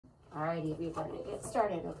Alrighty, we're going to get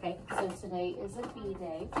started, okay? So today is a B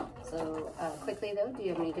day. So quickly though, do you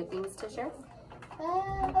have any good things to share?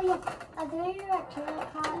 Oh yeah, today we were at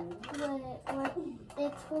Castodio with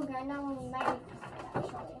it's full grown now when we might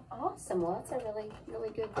actually. Awesome, well that's a really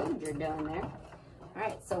good thing you're doing there.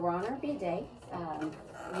 Alright, so we're on our B day.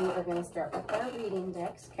 We are going to start with our reading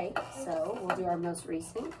decks, okay? So we'll do our most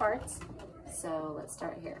recent parts. So let's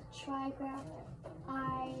start here. Trigraph,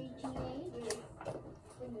 IGA.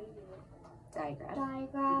 Digraph.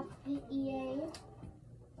 Digraph, PEA.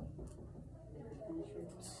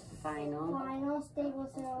 Final. Stable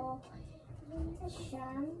cell.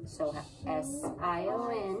 Shun. So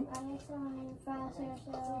SION. ISIN. Faster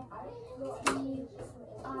cell. DION.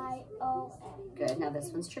 Good. Now this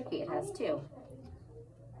one's tricky. It has two.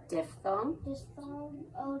 Diphthong. Diphthong.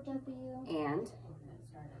 OW. And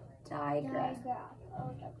digraph.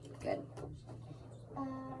 OW. Good.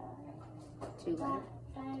 Two letters.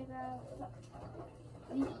 Digraph.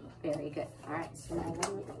 Very good. All right. So now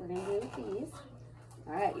we're going to do these.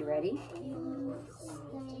 All right. You ready?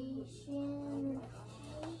 Station.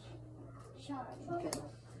 Shun. Good.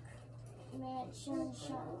 Mansion.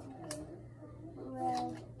 Shun.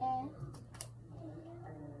 Red.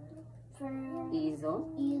 Fern. Easel.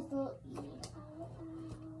 Easel.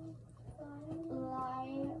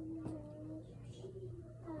 Live.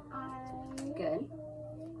 Good.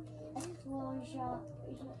 Explosion.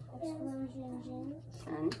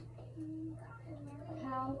 Sun.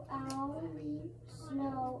 Cow. Owl.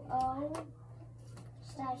 Snow. O.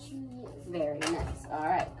 Statue. U. Very nice. All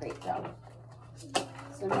right. Great job.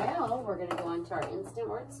 So now we're going to go on to our instant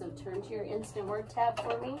words. So turn to your instant word tab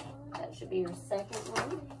for me. That should be your second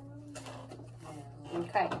one.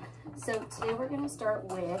 Okay. So today we're going to start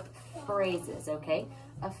with phrases, okay?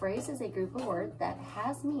 A phrase is a group of words that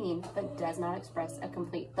has meaning but does not express a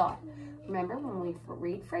complete thought. Remember, when we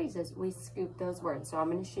read phrases, we scoop those words. So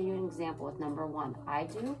I'm going to show you an example with number one. I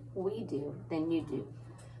do, we do, then you do.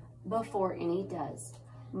 Before any does.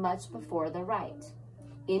 Much before the right.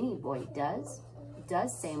 Any boy does.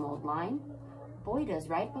 Does same old line. Boy does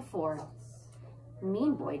right before.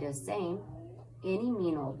 Mean boy does same. Any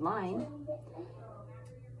mean old line.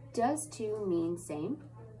 Does to mean same.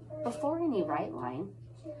 Before any right line.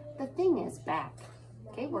 The thing is back.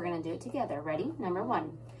 Okay, we're going to do it together. Ready? Number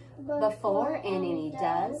one. Before any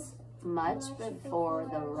does. Much before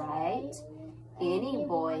the right. Any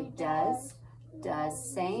boy does.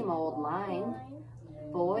 Does same old line.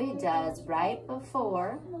 Boy does right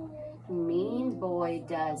before. Mean boy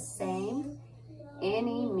does same.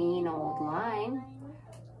 Any mean old line.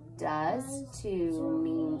 Does to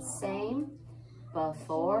mean same.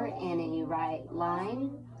 Before any right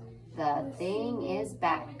line. The thing is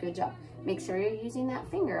back. Good job. Make sure you're using that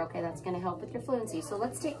finger, okay? That's going to help with your fluency. So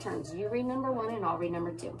let's take turns. You read number one and I'll read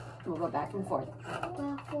number two. We'll go back and forth.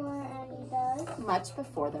 Before any does. Much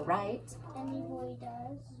before the right. Any boy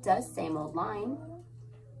does. Does same old line.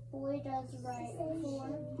 Boy does right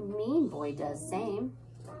before. Mean boy does same.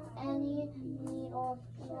 Any mean old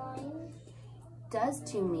line. Does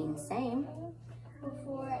to mean same.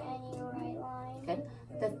 Before any right line. Good.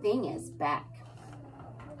 The thing is back.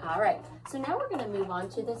 All right. So now we're going to move on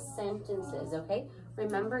to the sentences, okay?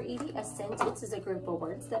 Remember, Edie, a sentence is a group of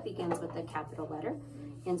words that begins with a capital letter,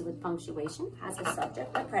 ends with punctuation, has a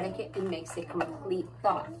subject, a predicate, and makes a complete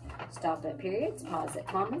thought. Stop at periods, pause at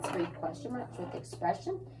commas, read question marks with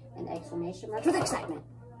expression, and exclamation marks with excitement.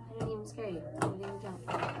 I didn't even scare you. I didn't even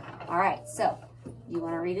jump. All right, so you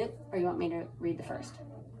want to read it, or you want me to read the first?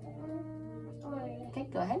 Okay,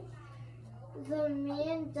 go ahead. The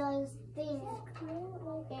man does think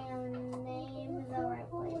and name the right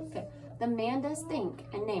place. Okay, the man does think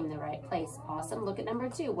and name the right place. Awesome. Look at number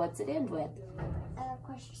two. What's it end with?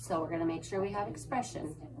 Question. So we're going to make sure we have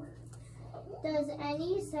expression. Does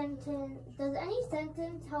any sentence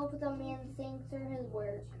help the man think through his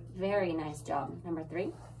work? Very nice job. Number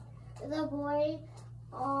three. The boy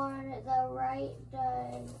on the right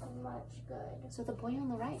does much good. So the boy on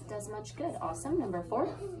the right does much good. Awesome. Number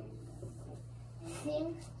four.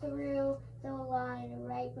 Think through the line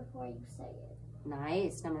right before you say it.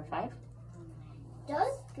 Nice. Number five.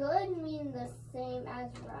 Does good mean the same as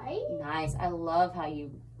right? Nice. I love how you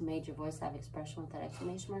made your voice have expression with that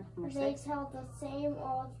exclamation mark. Number They six. tell the same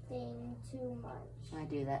old thing too much. I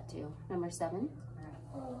do that too. Number seven.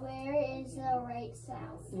 Where is the right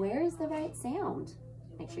sound? Where is the right sound?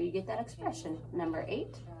 Make sure you get that expression. Number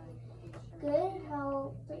eight. Good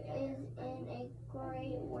help is in a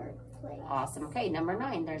great workplace. Awesome. Okay, number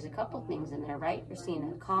nine. There's a couple things in there, right? You're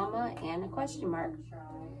seeing a comma and a question mark.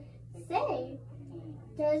 Say,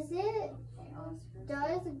 does it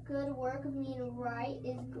Does good work mean right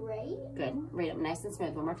is great? Good. Read it nice and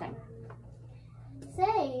smooth one more time.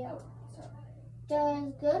 Say,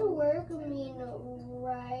 does good work mean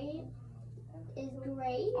right is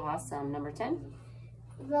great? Awesome. Number 10.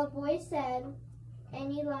 The boy said,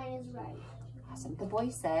 any line is right. Awesome. The boy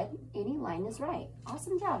said, any line is right.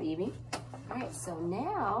 Awesome job, Evie. All right, so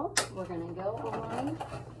now we're going to go on.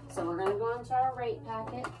 So we're going to go on to our rate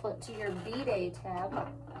packet. Flip to your B-Day tab.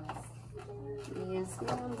 Yes,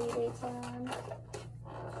 ma'am, B-Day tab.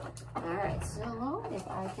 All right, so if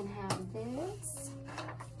I can have this.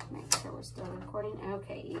 Make sure we're still recording.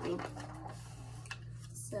 Okay, Evie.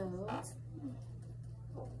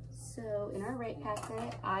 So in our rate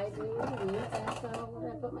packet, I do where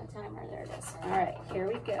did I put my timer? There it is. All right, here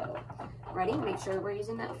we go. Ready? Make sure we're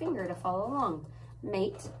using that finger to follow along.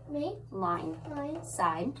 Mate, line,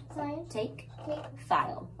 side, take,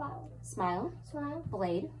 file, smile,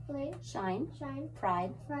 blade, shine,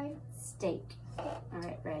 pride, stake. All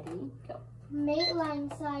right, ready? Go. Mate, line,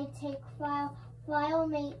 side, take, file,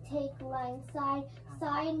 mate, take, line,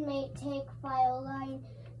 side, mate, take, file, line,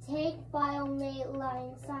 take, file, mate,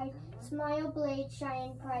 line, side, smile, blade,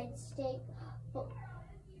 shine, pride, stake,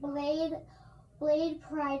 blade,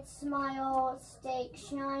 pride, smile, stake,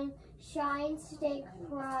 shine, stake,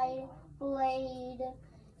 pride, blade,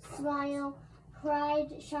 smile,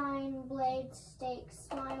 pride, shine, blade, stake,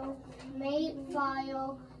 smile, mate,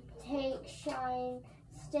 file, take, shine,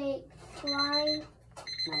 stake, line.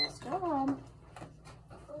 Nice job. All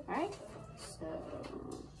right, so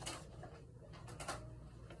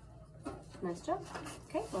nice job.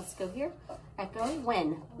 Okay, let's go here. Echo,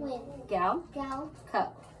 win. Gal,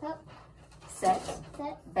 cup. Set,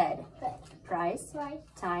 bed. Price,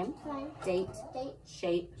 time, date,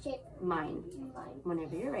 shape, mine.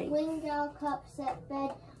 Whenever you're ready. Win, gal, cup, set,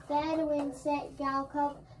 bed, win, set, gal,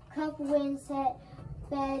 cup, win, set,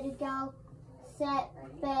 bed, gal, set,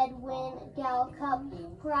 bed, win, gal, cup,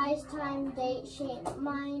 prize, time, date, shape,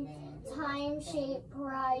 mine, time, shape,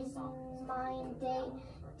 prize, mine,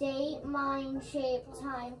 date, mine, shape,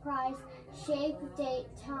 time, prize, shape, date,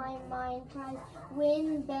 time, mine, prize,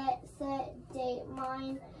 win, bet, set, date,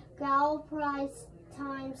 mine, gal, prize,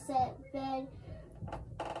 time, set, bed,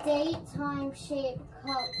 date, time, shape,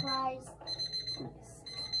 cup, prize. Nice.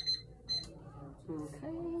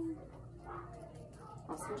 Okay.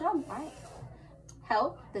 Awesome job. All right.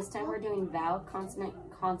 Help. This time we're doing vowel, consonant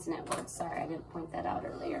words. Sorry, I didn't point that out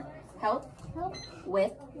earlier. Help.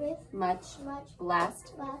 With. Much.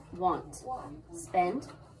 Last. Want. Spend.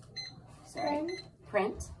 Sorry.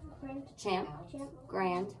 Print. Champ.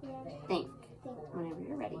 Grand. Think. Whenever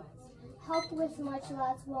you're ready. Help with much,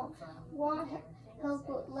 last want.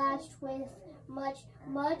 Help last with much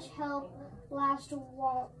help last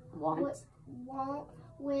want. Want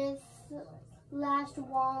with last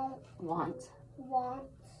want.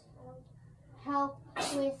 Help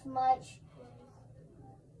with much.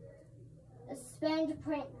 Spend,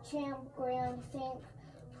 print, champ, grand, think.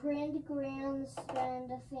 Print, grand,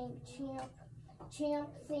 spend, think, champ,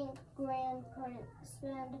 think, grand, print,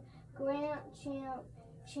 spend, grant,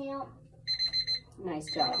 champ.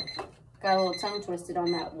 Nice job. Got a little tongue twisted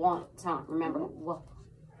on that want. Remember,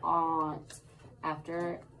 want.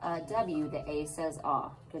 After a W, the A says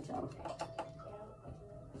ah. Good job.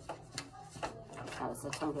 That was a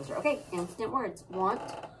tongue twister. Okay, instant words. Want.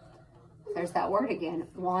 There's that word again.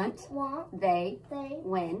 Want. They.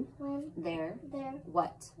 When. There.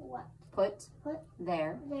 What. Put.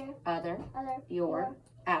 There. Other. Your.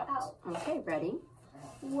 Out. Okay, ready?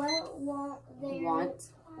 What. Want. There.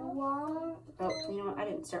 Want. Oh, you know what? I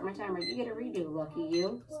didn't start my timer. You get a redo, lucky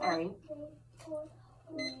you. Sorry.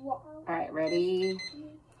 All right, ready?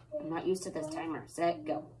 I'm not used to this timer. Set,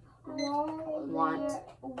 go. Want.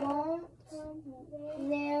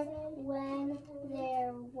 There. When.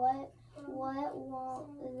 There. What. Want.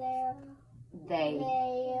 There. They.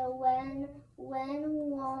 When.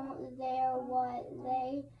 Want. There. What.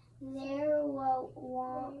 They. There. What.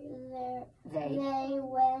 Want. There. They.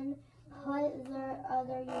 When. Put their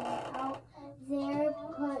other unit out. There.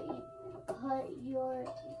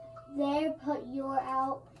 Put your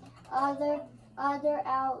out. Other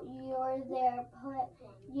out. Your there. Put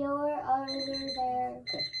your other there.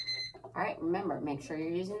 Good. All right, remember, make sure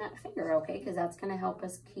you're using that finger, okay? Because that's going to help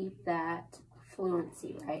us keep that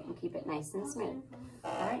fluency, right? And keep it nice and smooth.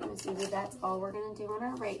 All right, Miss Evie, that's all we're going to do on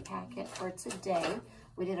our rate packet for today.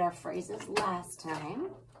 We did our phrases last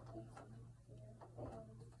time.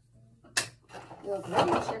 You look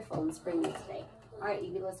very cheerful and springy today. All right,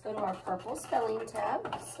 Evie, let's go to our purple spelling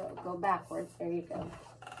tab. So go backwards. There you go.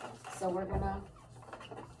 So we're gonna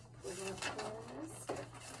put this.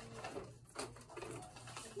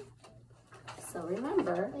 So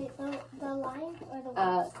remember, Wait, the line or the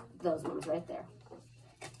words? those ones right there.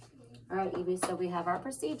 All right, Evie, so we have our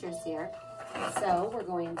procedures here. So we're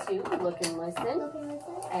going to look and listen, Look and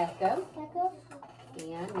listen. echo, Echo.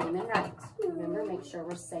 and name and write. Remember, make sure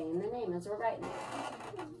we're saying the name as we're writing it.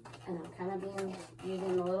 And I'm kind of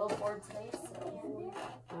using a little board today. So.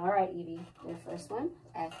 All right, Evie, your first one,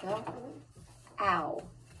 echo, ow.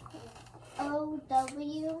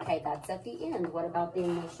 O-W. Okay, that's at the end. What about the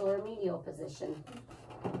initial or medial position?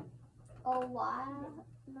 O-Y.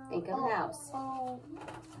 No. Think of a mouse.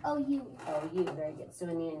 O-U. O-U, very good. So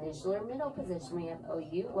in the initial or middle position, we have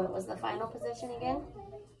O-U. What was the final position again?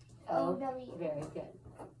 O-W. Very good.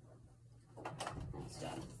 Nice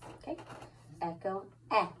job. Okay. Echo,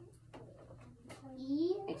 eh.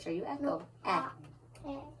 E. Make sure you echo. No. Eh.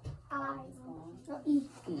 I. No, E.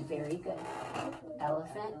 E, very good.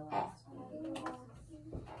 Elephant, eh.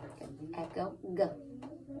 Good. Echo, g.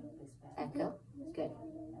 Echo, good.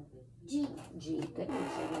 G. G, good. Make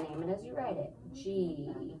sure you name it as you write it. G.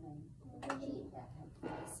 G.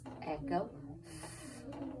 Echo,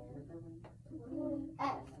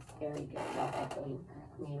 F. very good. Job echoing.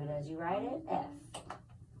 Name it as you write it. F.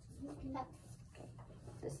 F.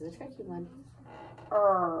 This is a tricky one.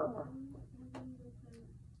 R.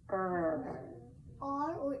 R.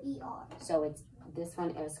 R or E-R? So it's, this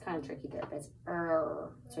one is kind of tricky there, but it's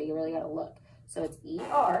R. So you really got to look. So it's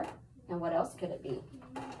E-R. And what else could it be?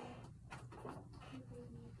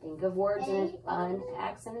 Think of words in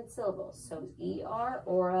unaccented syllables. So E-R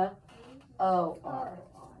or a O-R.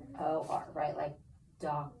 O-R, right? Like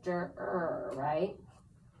Dr. Right?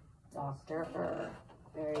 Dr.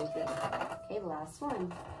 Very good. Okay, last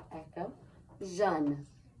one. Echo. Jeune.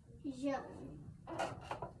 Jeune.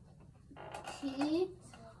 T.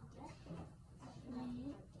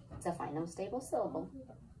 It's a final stable syllable.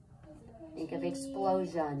 Think of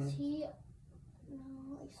explosion. T.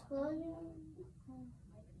 No, explosion.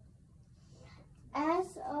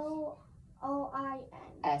 S-O-O-I-N.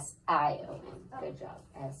 S-I-O-N. Good job.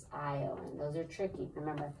 S-I-O-N. Those are tricky.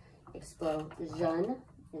 Remember, explosion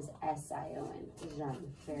is S-I-O-N.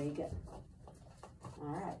 Jeune. Very good. All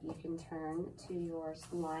right, you can turn to your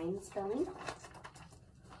line spelling.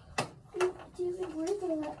 Do you have words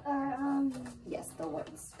or Yes, the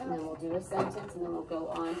words. And then we'll do a sentence, and then we'll go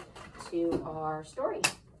on to our story.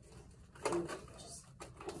 And just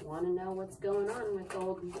want to know what's going on with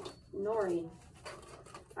old Nori.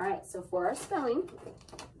 All right, so for our spelling,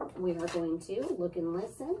 we are going to look and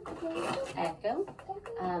listen, echo.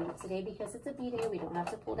 Today, because it's a B day, we don't have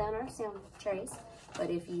to pull down our sound trays, but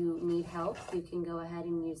if you need help, you can go ahead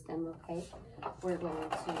and use them, okay? We're going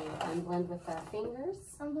to unblend with our fingers.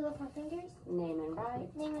 Unblend with our fingers. Name and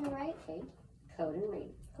write. Name and write. Okay. Code and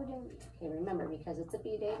read. Code and read. Okay, remember, because it's a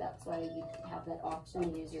B day, that's why you have that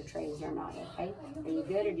option to use your trays or not, okay? Are you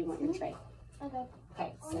good, or do you want your tray? Okay.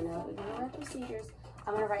 Okay, so now that we've done our procedures,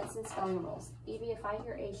 I'm going to write some spelling rules. Evie, if I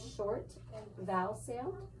hear a short vowel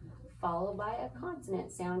sound followed by a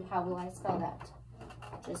consonant sound, how will I spell that?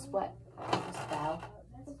 Just what? Just vowel.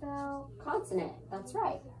 Consonant. That's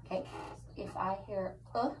right. Okay. If I hear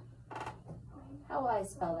how will I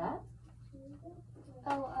spell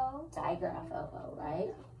that? O-O. Digraph O-O,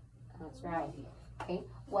 right? That's right. Okay.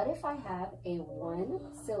 What if I have a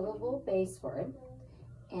one-syllable base word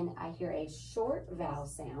and I hear a short vowel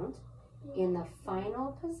sound in the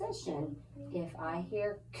final position? If I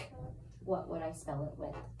hear k, what would I spell it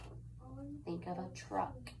with? Think of a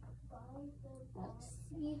truck. Let's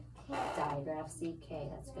see. Digraph CK.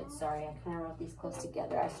 That's good. Sorry, I kind of wrote these close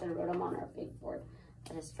together. I should have wrote them on our big board.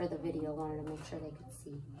 But it's for the video. I wanted to make sure they could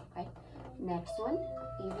see. Okay. Next one.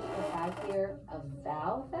 Even if I hear a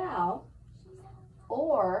vowel,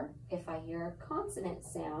 or if I hear a consonant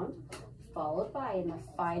sound followed by, in the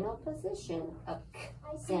final position, a k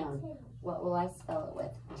sound, what will I spell it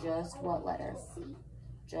with? Just what letter? C.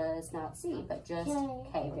 Just not C, but just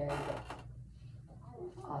K. Very good.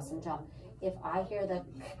 Awesome job. If I hear the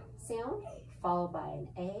k sound followed by an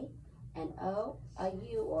A, an O, a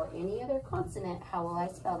U, or any other consonant, how will I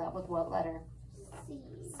spell that with what letter? C.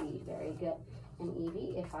 C. Very good. And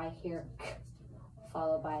Evie, if I hear k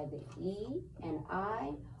followed by the E, an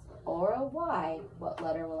I, or a Y, what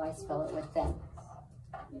letter will I spell it with then?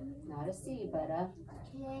 Not a C, but a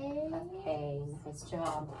K. Nice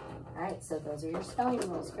job. All right, so those are your spelling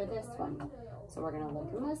rules for this one. So we're going to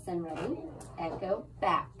look and listen. Ready? Echo,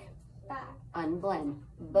 back. Back. Unblend.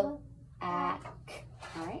 B-ack.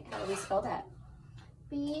 All right, how do we spell that?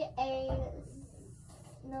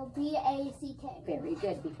 B-A-C-K. Very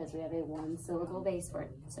good, because we have a one-syllable base word.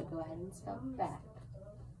 So go ahead and spell back.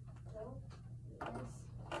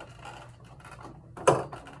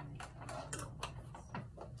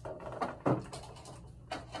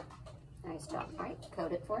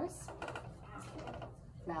 Code it for us.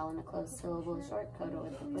 Vowel in a closed syllable is short. Code it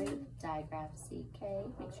with the brief. Digraph CK.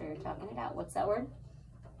 Make sure you're talking it out. What's that word?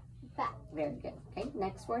 Back. Very good. Okay,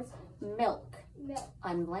 next word. Milk. Milk.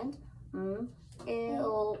 Unblend.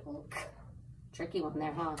 Ilk. Tricky one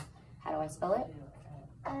there, huh? How do I spell it?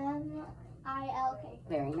 MILK.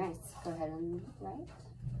 Very nice. Go ahead and write.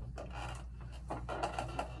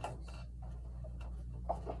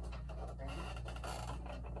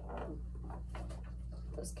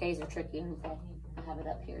 Those K's are tricky, aren't they? I have it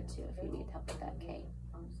up here too if you need help with that K.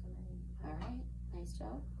 All right, nice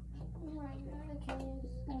job.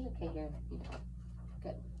 There's a K here if you need help.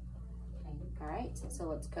 Good. Okay. All right, so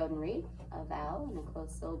let's code and read. A vowel and a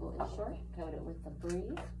closed syllable is short. Code it with the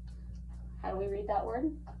brief. How do we read that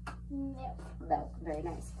word? Milk. Milk. Very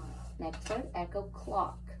nice. Next word, echo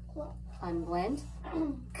clock. Clock. Unblend.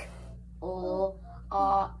 Clock.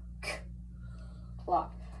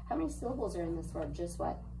 How many syllables are in this word? Just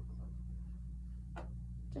what?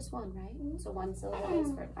 Just one, right? So one syllable base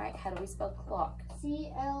word. All right, how do we spell clock?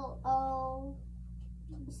 CLOCK.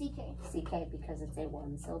 CK, because it's a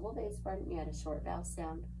one syllable base word and you had a short vowel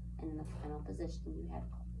sound, and in the final position you had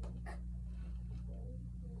clock.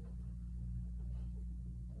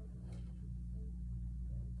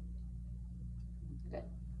 Good.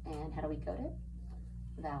 And how do we code it?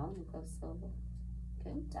 Vowel and closed syllable.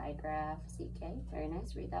 Good. Digraph CK. Very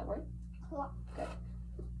nice. Read that word. Clock. Good.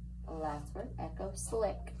 Last word, echo,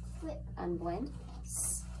 slick. Slick. Unblend.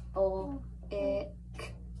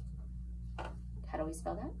 Ick. How do we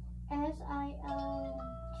spell that? SILK.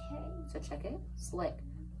 So check it. Slick.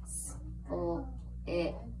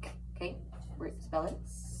 Ick. Okay. Spell it.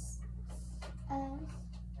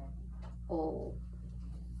 O.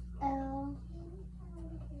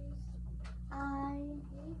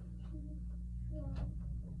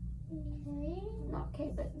 Not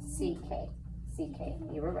K, but CK. CK.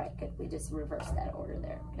 You were right. Good. We just reversed that order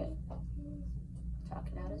there. Good. Talk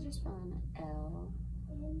it out as you're spelling it. L.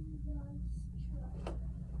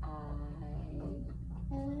 I.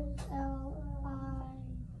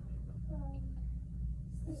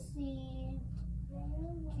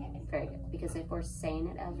 Very good. Because if we're saying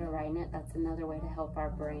it as we're writing it, that's another way to help our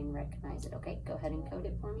brain recognize it. Okay, go ahead and code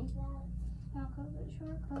it for me.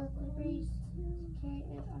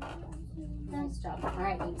 Nice job. All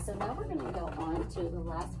right, so now we're going to go on to the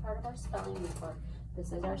last part of our spelling report.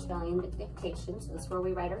 This is our spelling dictation. So this is where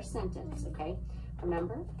we write our sentence, okay?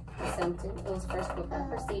 Remember, the sentence, those first book are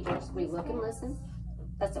procedures. We look and listen.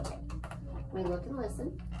 That's okay. We look and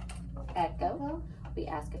listen. Echo. We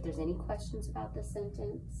ask if there's any questions about the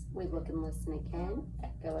sentence. We look and listen again.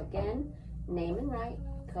 Echo again. Name and write.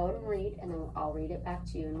 Code and read. And then I'll read it back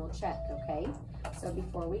to you and we'll check, okay? So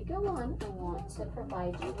before we go on, I want to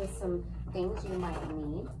provide you with some things you might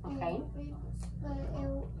need, okay?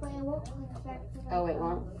 Oh, it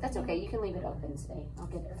won't? That's okay. You can leave it open today. I'll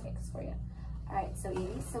get it fixed for you. All right, so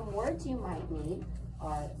Evie, some words you might need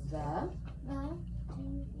are the,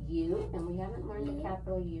 you, and we haven't learned the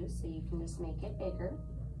capital U, so you can just make it bigger,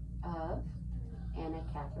 of, and a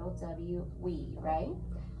capital W, we, right?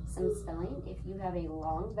 Some spelling, if you have a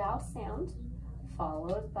long vowel sound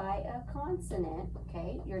followed by a consonant,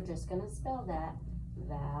 okay, you're just going to spell that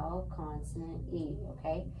vowel, consonant, E,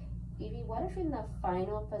 okay? Evie, what if in the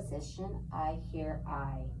final position I hear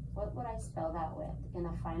I? What would I spell that with? In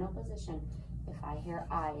the final position, if I hear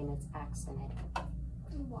I and it's accented.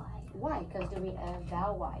 Why? Why? Because do we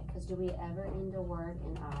vowel Y? Because do we ever end a word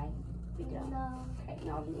in I? We don't. No. Okay,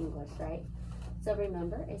 not in English, right? So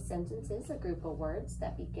remember, a sentence is a group of words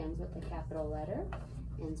that begins with a capital letter,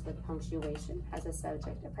 ends with punctuation, has a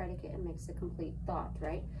subject, a predicate, and makes a complete thought,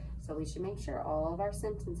 right? So we should make sure all of our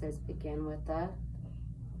sentences begin with a,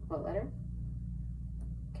 what letter?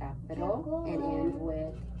 Capital, and end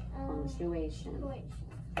with punctuation.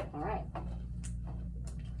 All right.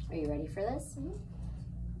 Are you ready for this? Mm-hmm.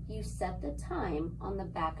 You set the time on the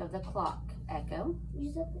back of the clock. Echo.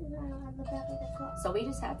 You set the time on the back of the clock. So we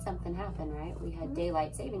just had something happen, right? We had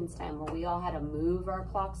daylight savings time where we all had to move our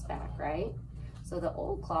clocks back, right? So the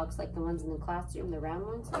old clocks, like the ones in the classroom, the round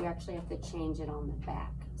ones, you actually have to change it on the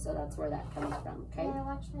back. So that's where that comes from, okay? Yeah, I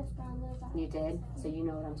watched this round. You did? So you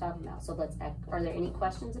know what I'm talking about. So let's echo. Are there any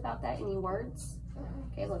questions about that? Any words?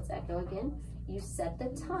 Okay, let's echo again. You set the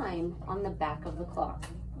time on the back of the clock.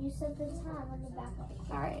 You set the time on the back of the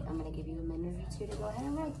clock. All right, I'm going to give you a minute or two to go ahead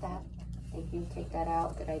and write that. Thank you. Take that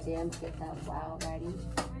out. Good idea. Get that wow writing.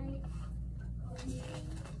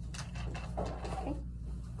 Okay.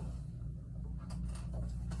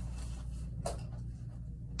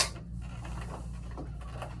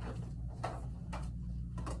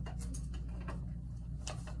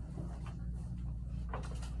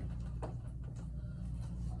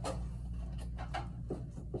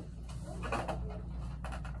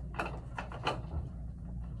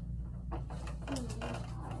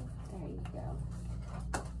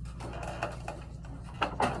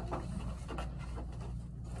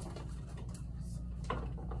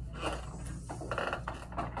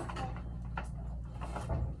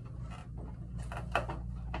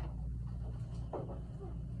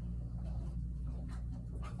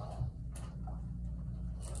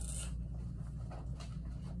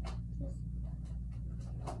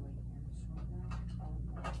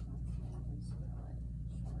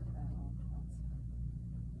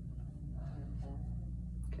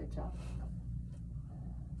 Good job.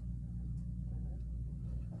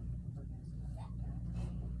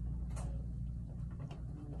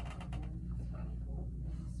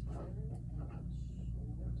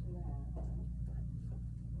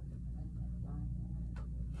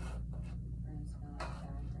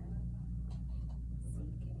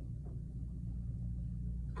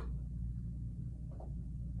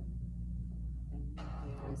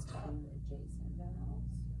 Two adjacent vowels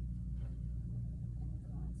and a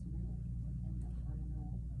consonant and the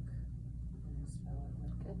final we're going to spell it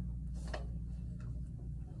with good.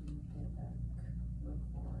 And you hit a k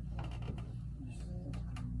before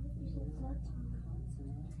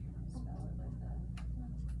consonant and spell it with a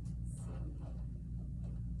c.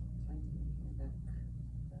 20 hit a k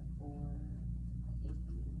before y.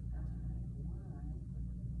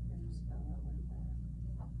 You're going to spell it with a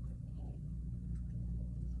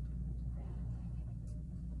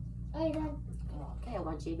okay, I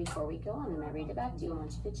want you, before we go on and I read it back to you, I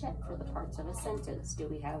want you to check for the parts of a sentence. Do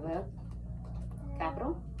we have a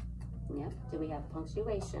capital? Yep. Do we have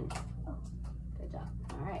punctuation? Good job.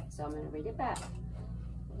 All right, so I'm going to read it back.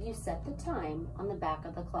 You set the time on the back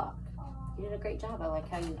of the clock. You did a great job. I like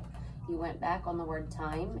how you went back on the word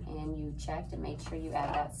time and you checked and made sure you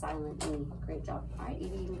add that silent E. Great job. All right,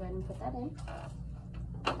 Evie, you can go ahead and put that in.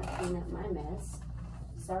 I'll clean up my mess.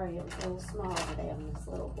 Sorry, it was a little small today on this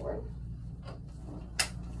little board.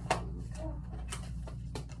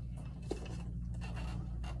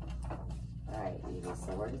 All right, Evie,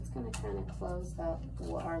 so we're just going to kind of close up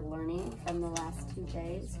our learning from the last 2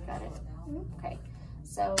 days. Got it? Okay,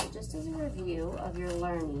 so just as a review of your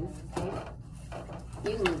learning, okay,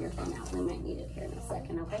 you can leave your phone out. We might need it here in a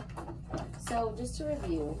second, okay? So just to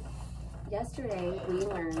review, yesterday we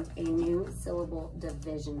learned a new syllable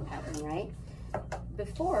division pattern, right?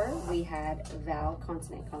 Before, we had vowel,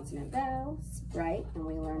 consonant, consonant, vowels, right? And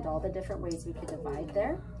we learned all the different ways we could divide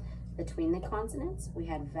there. Between the consonants, we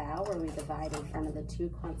had vowel, where we divide in front of the two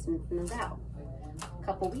consonants in the vowel. A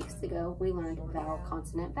couple weeks ago, we learned vowel,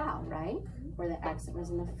 consonant, vowel, right? Where the accent was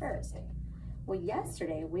in the first. Well,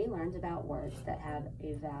 yesterday, we learned about words that have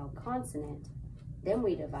a vowel consonant. Then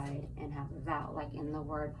we divide and have a vowel, like in the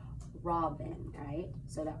word robin, right?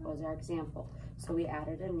 So that was our example. So we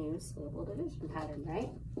added a new syllable division pattern, right?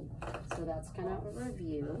 So that's kind of a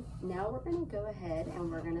review. Now we're going to go ahead and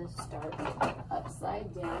we're going to start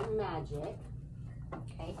upside down magic.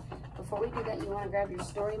 Okay. Before we do that, you want to grab your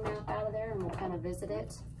story map out of there and we'll kind of visit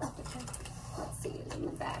it. Let's see, it's in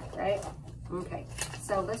the back, right? Okay.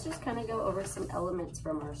 So let's just kind of go over some elements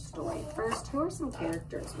from our story. First, who are some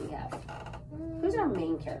characters we have? Who's our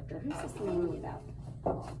main character? Who's this mainly about?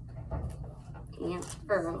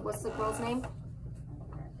 What's the girl's name?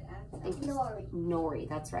 Nori,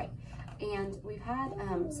 that's right. And we've had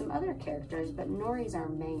some other characters, but Nori's our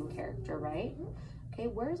main character, right? Okay,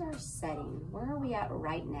 where's our setting? Where are we at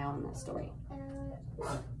right now in the story?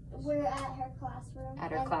 We're at her classroom.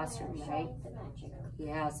 At her classroom, right?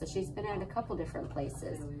 Yeah, so she's been at a couple different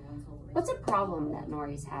places. What's a problem that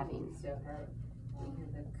Nori's having?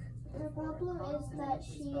 Her problem is that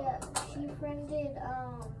she friended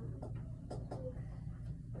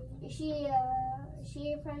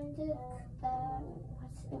she friended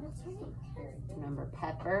what's her name? Remember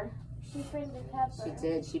Pepper? She friended Pepper. She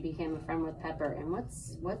did. She became a friend with Pepper. And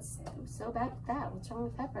what's so bad with that? What's wrong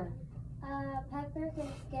with Pepper? Pepper can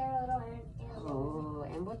scare little animals. Oh,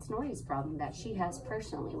 and what's Nori's problem that she has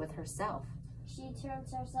personally with herself? She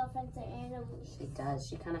turns herself into animals. She does.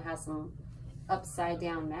 She kind of has some upside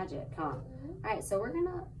down magic, huh? All right, so we're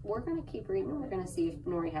gonna keep reading. We're gonna see if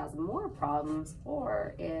Nori has more problems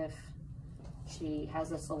or if she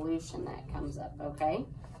has a solution that comes up. Okay,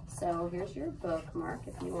 so here's your bookmark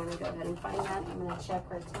if you want to go ahead and find that. I'm gonna check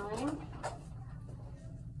our time.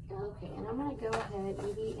 Okay, and I'm gonna go ahead,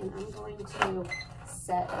 Evie, and I'm going to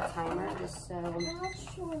set a timer just so. How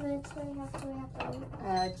much minutes do we have to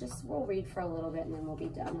read? We'll read for a little bit and then we'll be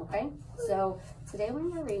done, okay? So today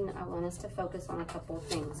when we're reading, I want us to focus on a couple of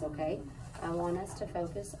things, okay? I want us to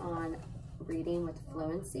focus on reading with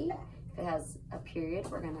fluency. If it has a period,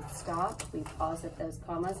 we're gonna stop. We pause at those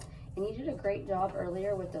commas. And you did a great job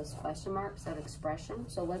earlier with those question marks of expression.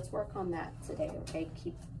 So let's work on that today, okay?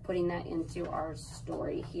 Keep putting that into our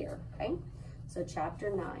story here, okay? So chapter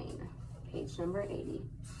 9, page number 80.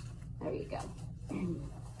 There you go.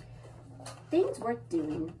 Things worth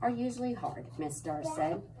doing are usually hard, Miss Starr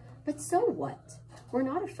said. But so what? We're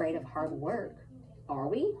not afraid of hard work, are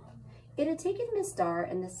we? It had taken Miss Starr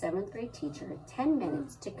and the 7th grade teacher 10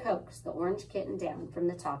 minutes to coax the orange kitten down from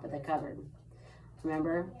the top of the cupboard.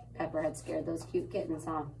 Remember, Pepper had scared those cute kittens,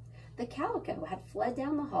 huh? The calico had fled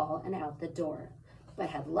down the hall and out the door. but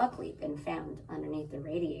had luckily been found underneath the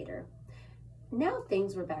radiator. Now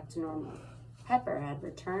things were back to normal. Pepper had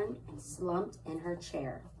returned and slumped in her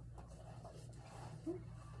chair.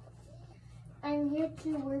 I'm here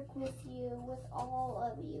to work with you, with all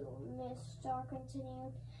of you, Miss Starr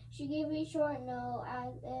continued. She gave a short nod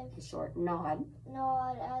as if A short nod.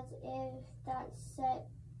 That settled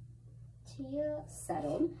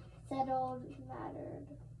mattered.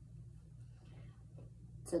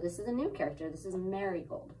 So this is a new character. This is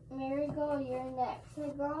Marigold. Marigold, you're next. The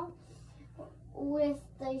girl with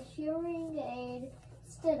the hearing aid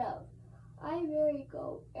stood up. I'm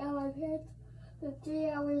Marigold, and my parents live 3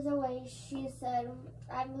 hours away, she said.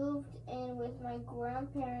 I moved in with my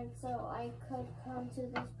grandparents so I could come to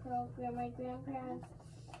this program. My grandparents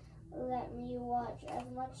let me watch as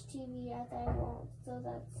much TV as I want, so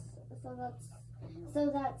that's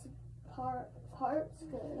part's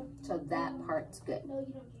good. So that part's good. No,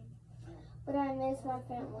 you don't. But I miss my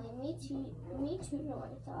family. Me too,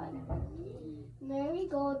 I thought.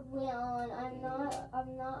 Marigold went on. I'm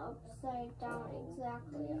not upside down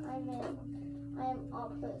exactly. I'm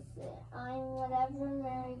opposite. I'm whatever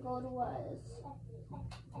Marigold was.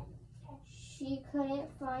 She couldn't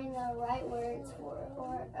find the right words for it,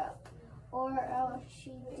 or else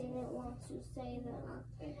she didn't want to say them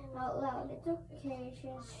out loud. It's okay,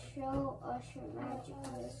 just show us your magic,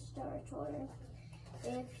 Miss Starr told her.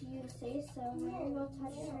 If you say so. Marigold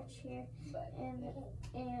touched her chair, and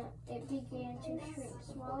it began to shrink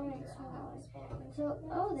smaller and smaller until,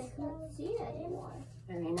 they couldn't see it anymore.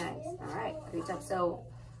 Very nice. All right, great job. So,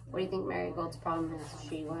 what do you think Marigold's problem is?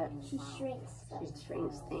 She what? She shrinks stuff. She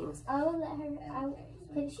shrinks things. I will let her.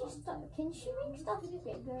 Can she make stuff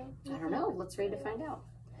bigger? I don't know. Let's read to find out.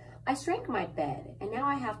 I shrank my bed, and now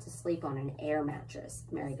I have to sleep on an air mattress,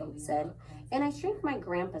 Marigold said. And I shrank my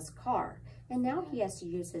grandpa's car, and now he has to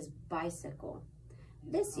use his bicycle.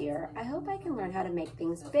 This year, I hope I can learn how to make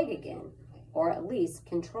things big again, or at least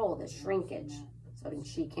control the shrinkage. So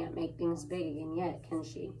she can't make things big again yet, can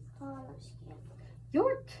she? No, she can't.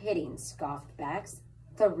 You're kidding, scoffed Bax,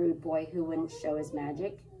 the rude boy who wouldn't show his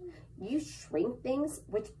magic. You shrink things,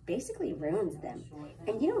 which basically ruins them,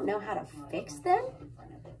 and you don't know how to fix them?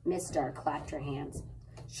 Miss Starr clapped her hands.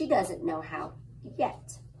 She doesn't know how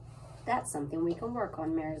yet. That's something we can work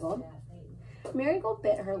on, Marigold. Marigold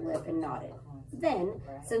bit her lip and nodded. Then,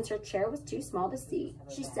 since her chair was too small to see,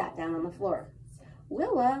 she sat down on the floor.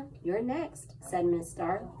 Willa, you're next, said Miss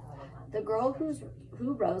Starr. The girl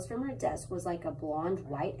who rose from her desk was like a blonde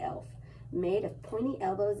white elf, made of pointy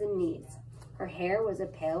elbows and knees. Her hair was a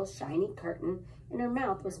pale, shiny curtain, and her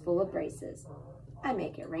mouth was full of braces. I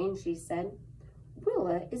make it rain, she said.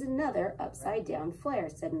 Willa is another upside-down flare,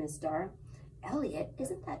 said Miss Starr. Elliot,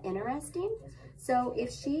 isn't that interesting? So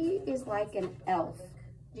if she is like an elf,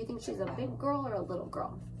 do you think she's a big girl or a little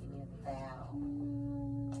girl?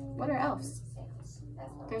 What are elves?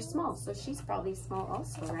 They're small, so she's probably small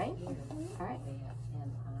also, right? All right.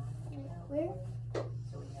 Where?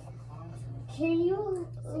 Can you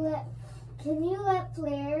let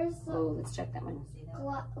flares Oh, let's check that one.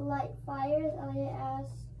 light fires? Elliot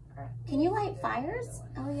asked. Can you light fires?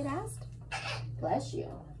 Elliot asked. Bless you.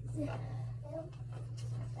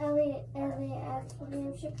 Elliot asked for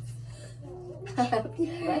leadership.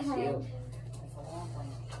 Bless you.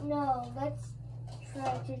 No, let's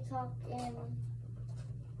try to talk in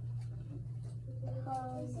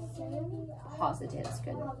Positives,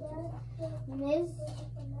 good.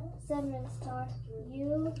 Miss Starr,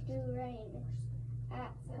 you do rain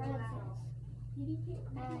at present.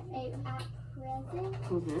 At present.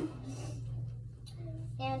 Mm-hmm.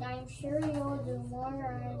 And I'm sure you'll do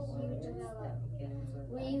more as you develop.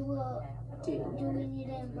 We will. Do we need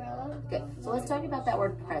an umbrella? Good. So let's talk about that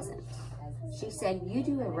word present. She said, you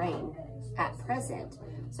do a rain at present.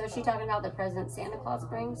 So is she talking about the present Santa Claus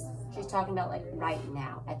brings? She's talking about like right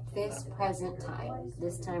now, at this present time,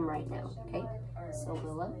 this time right now, okay? So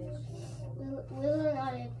Willa? Willa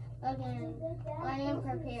nodded again. I am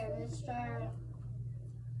prepared, Mr.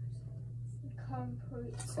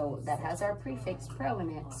 So that has our prefix pro in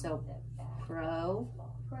it. So pro.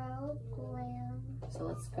 Program. So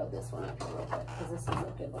let's code this one up here real quick because this is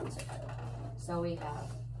a good one. So we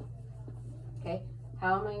have, okay,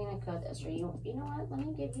 how am I going to code this? Or you know what? Let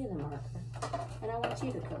me give you the marker and I want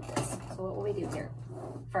you to code this. So what will we do here?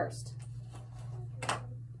 First.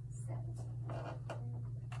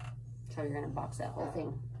 So you're going to box that whole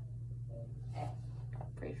thing.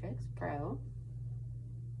 Prefix, pro.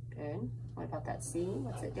 Good. What about that C?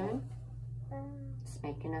 What's it doing? It's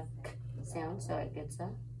making a k sound so it gets a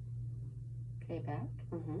K back.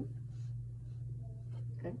 Mm-hmm.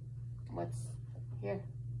 Good. What's here?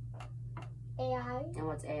 A AI. And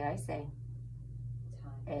what's AI say?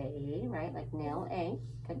 A, right? Like nail A.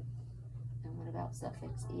 Good. And what about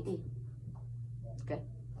suffix ed? Good.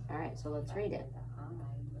 All right, so let's read it.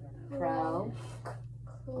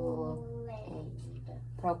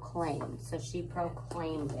 Proclaimed. So she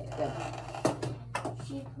proclaimed it. Good.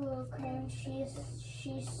 She proclaimed. She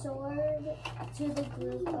soared to the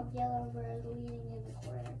group of yellow birds leaning in the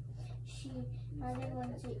corner. She handed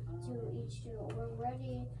one to each student. We're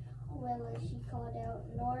ready, Willa, she called out.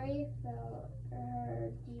 Nori felt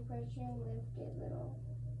her depression lift a little.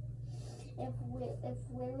 If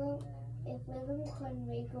Willem could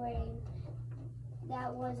make rain, that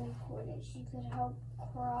was important. She could help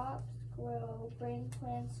crops grow, bring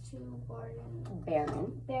plants to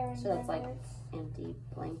barren So that's like deserts. empty,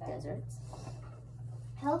 blank deserts.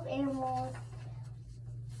 Help animals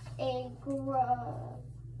grow.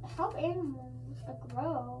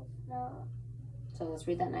 No, So let's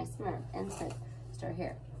read that nice verb. And start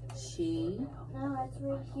here. She. no, it's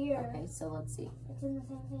right here. Okay, so let's see. It's in the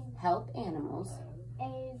same thing. Help animals.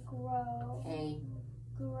 Grow. A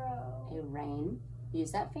rain.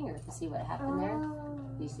 Use that finger to see what happened there.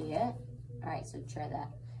 You see it? All right, so try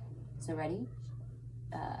that. So ready?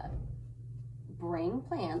 Bring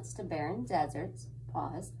plants to barren deserts.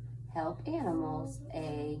 Pause. Help animals.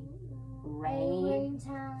 A rain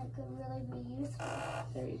talent could really be useful.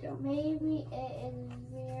 There you go. Maybe it is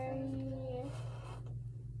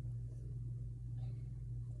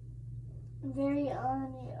very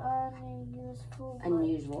unuseful.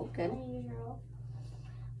 Unusual. Good. Unusual.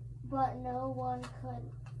 But no one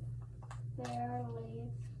could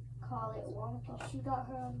barely call it wonky. She got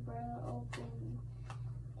her umbrella open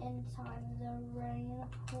in time. The rain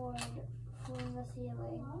poured from the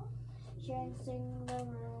ceiling, drenching the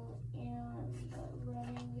room and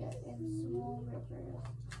running in small rivers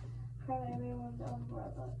from everyone's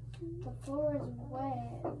umbrella. The floor is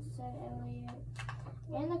wet, said Elliot,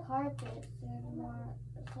 and the carpet, said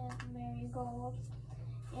Marigold,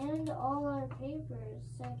 and all our papers,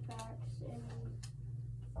 said Bax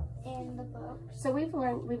in the book. So we've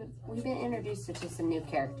been introduced to some new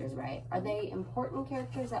characters, right? Are they important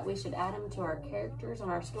characters that we should add them to our characters on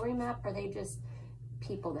our story map? Or are they just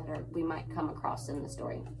people that we might come across in the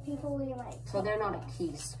story? People we like. So they're not a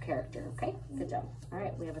key character, okay? Good job. All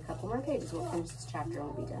right, we have a couple more pages. We'll finish this chapter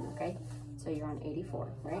and we'll be done, okay? So you're on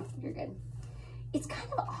 84, right? You're good. It's kind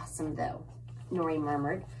of awesome, though, Nori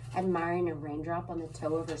murmured, admiring a raindrop on the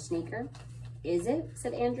toe of her sneaker. Is it?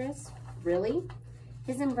 Said Andres. Really?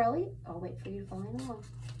 His umbrella? I'll wait for you to follow along.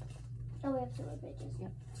 Oh, we have two more pages.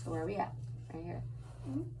 Yep. So where are we at? Right here.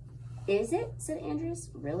 Mm-hmm. Is it? Said Andres.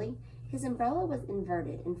 Really? His umbrella was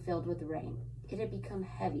inverted and filled with rain. It had become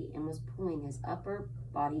heavy and was pulling his upper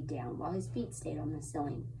body down while his feet stayed on the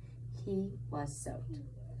ceiling. He was soaked.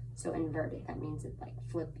 So inverted, that means it like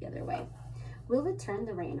flipped the other way. Willa turned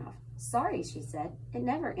the rain off. Sorry, she said. It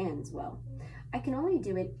never ends well. I can only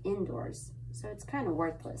do it indoors, so it's kind of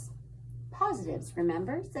worthless. Positives,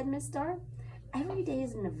 remember, said Miss Starr. Every day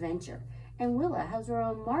is an adventure, and Willa has a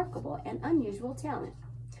remarkable and unusual talent.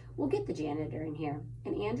 We'll get the janitor in here.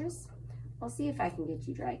 And Andres, I'll see if I can get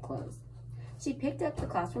you dry clothes. She picked up the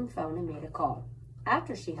classroom phone and made a call.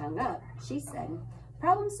 After she hung up, she said,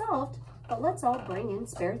 problem solved, but let's all bring in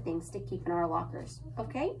spare things to keep in our lockers,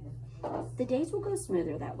 okay? The days will go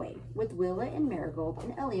smoother that way, with Willa and Marigold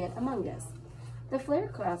and Elliot among us. The Flare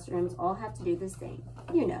classrooms all have to do the same,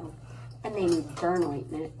 you know, and they need burn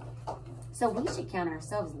ointment. So we should count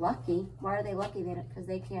ourselves lucky. Why are they lucky? Because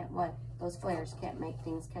they can't, what? Those flares can't make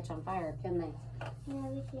things catch on fire, can they? Yeah,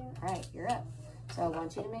 they can. All right, you're up. So I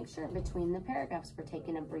want you to make sure between the paragraphs we're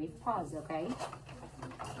taking a brief pause, okay?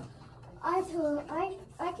 I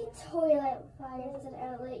can totally light fire, said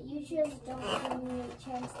Elliot. You just don't give me a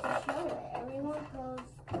chance to show it. Everyone closed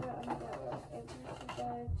their umbrellas.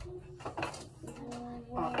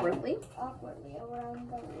 Awkwardly around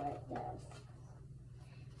the wet desk.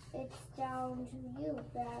 It's down to you,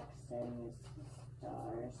 Bax, said Miss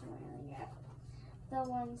Starr, smiling at the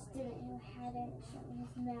one student who hadn't shown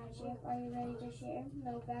his magic. Are you ready to share?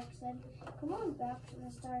 No, Bax said. Come on, Bax,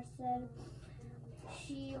 Miss Starr said.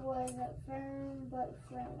 She was firm but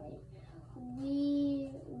friendly.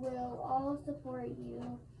 We will all support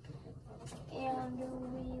you, and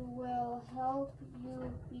we will help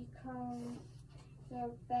you become your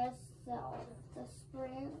best self. The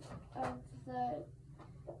spirit of the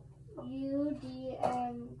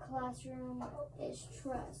UDM classroom is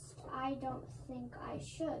trust. I don't think I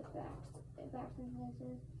should, Bax and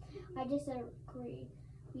Mrs. I disagree.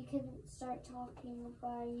 We can start talking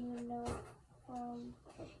by,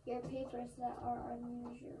 your papers that are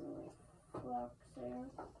unusually fluxer.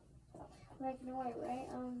 like Nori, right?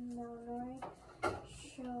 No, Nori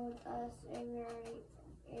showed us a very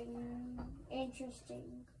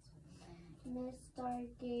interesting. Miss Star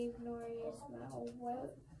gave Nori a smile.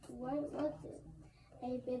 What was it?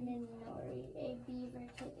 A bitten Nori, a beaver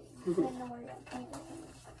kitten. Said Nori,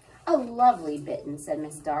 A lovely bitten, said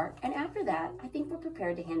Miss Star. And after that, I think we're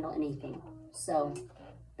prepared to handle anything. So,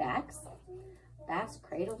 Bax? Bax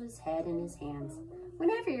cradled his head in his hands.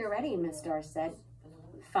 Whenever you're ready, Miss Star said.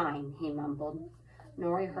 Fine, he mumbled.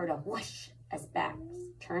 Nori heard a whoosh as Bax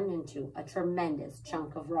turned into a tremendous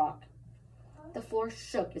chunk of rock. The floor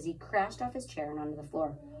shook as he crashed off his chair and onto the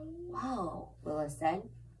floor. Whoa, Willa said.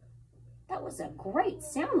 That was a great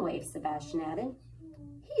sound wave, Sebastian added.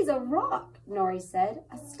 He's a rock, Nori said,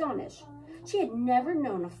 astonished. She had never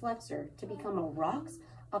known a flexor to become a rock,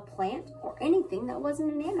 a plant, or anything that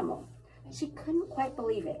wasn't an animal. She couldn't quite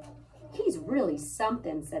believe it. He's really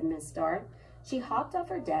something, said Miss Star. She hopped off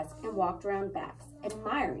her desk and walked around Bax,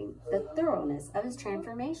 admiring the thoroughness of his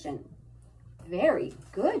transformation. Very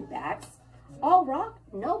good, Bax. All rock?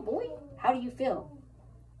 No, boy. How do you feel?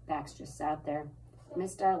 Bax just sat there.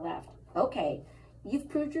 Miss Star laughed. Okay, you've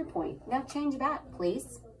proved your point. Now change back,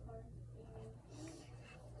 please.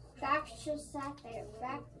 Bax just sat there.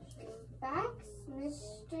 Bax,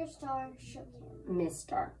 Mr. Star shook him. Miss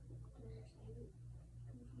Star.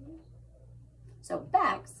 So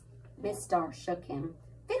Bax, Miss Star shook him.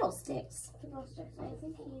 Fiddlesticks. Fiddlesticks. I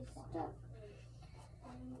think he's stuck.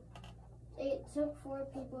 It took 4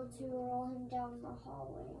 people to roll him down the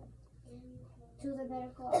hallway to the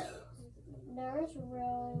medical office. Nurse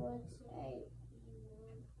really was a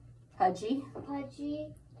pudgy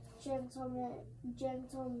gentleman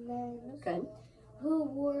Good. who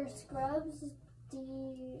wore scrubs,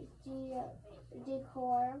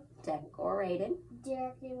 Decorated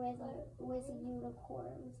with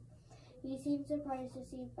unicorns. He seemed surprised to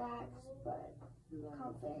see Bax, but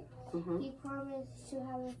confident. He promised to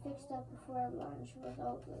have it fixed up before lunch was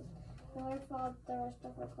over. Nori followed the rest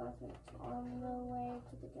of her classmates on the way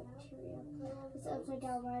to the cafeteria. This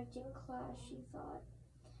upside-down magic class, she thought.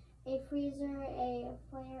 A freezer, a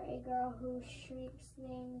flare, a girl who shrieks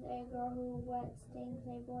things, a girl who wets things,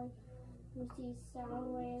 a boy who sees sound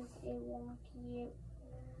waves, a wonky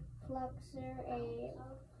flexor, a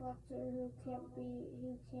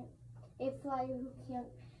flyer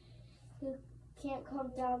who can't come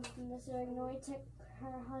down from the ceiling. Nori took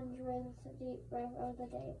her 100th deep breath of the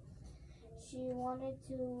day. She wanted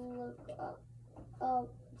to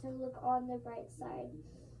look on the bright side,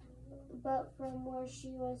 but from where she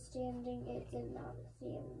was standing, it did not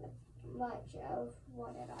seem much of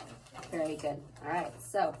one at all. Very good. All right,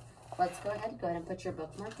 so let's go ahead and put your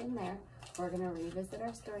bookmark in there. We're going to revisit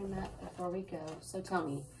our story map before we go. So tell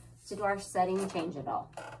me, did our setting change at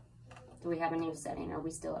all? Do we have a new setting? Are we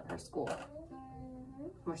still at her school?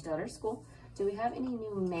 We're still at her school. Do we have any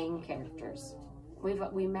new main characters?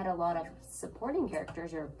 We met a lot of supporting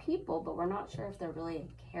characters or people, but we're not sure if they're really a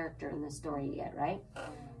character in the story yet, right?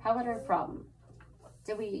 How about her problem?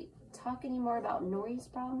 Did we talk any more about Nori's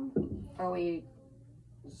problem? Or we...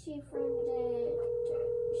 She friended...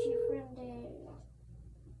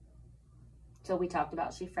 So we talked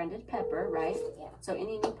about she friended Pepper, right? Yeah. So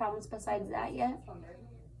any new problems besides that yet? I don't know.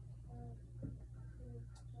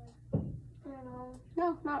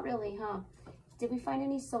 No, not really, huh? Did we find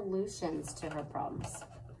any solutions to her problems?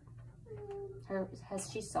 Has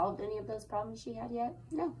she solved any of those problems she had yet?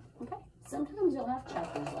 No. Okay. Sometimes you'll have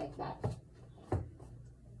chapters like that.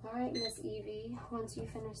 All right, Miss Evie, once you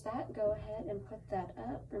finish that, go ahead and put that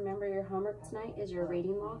up. Remember, your homework tonight is your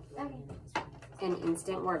reading log and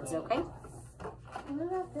instant words, okay? What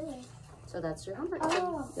about this? So that's your homework.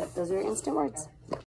 Oh. Yep, those are your instant words.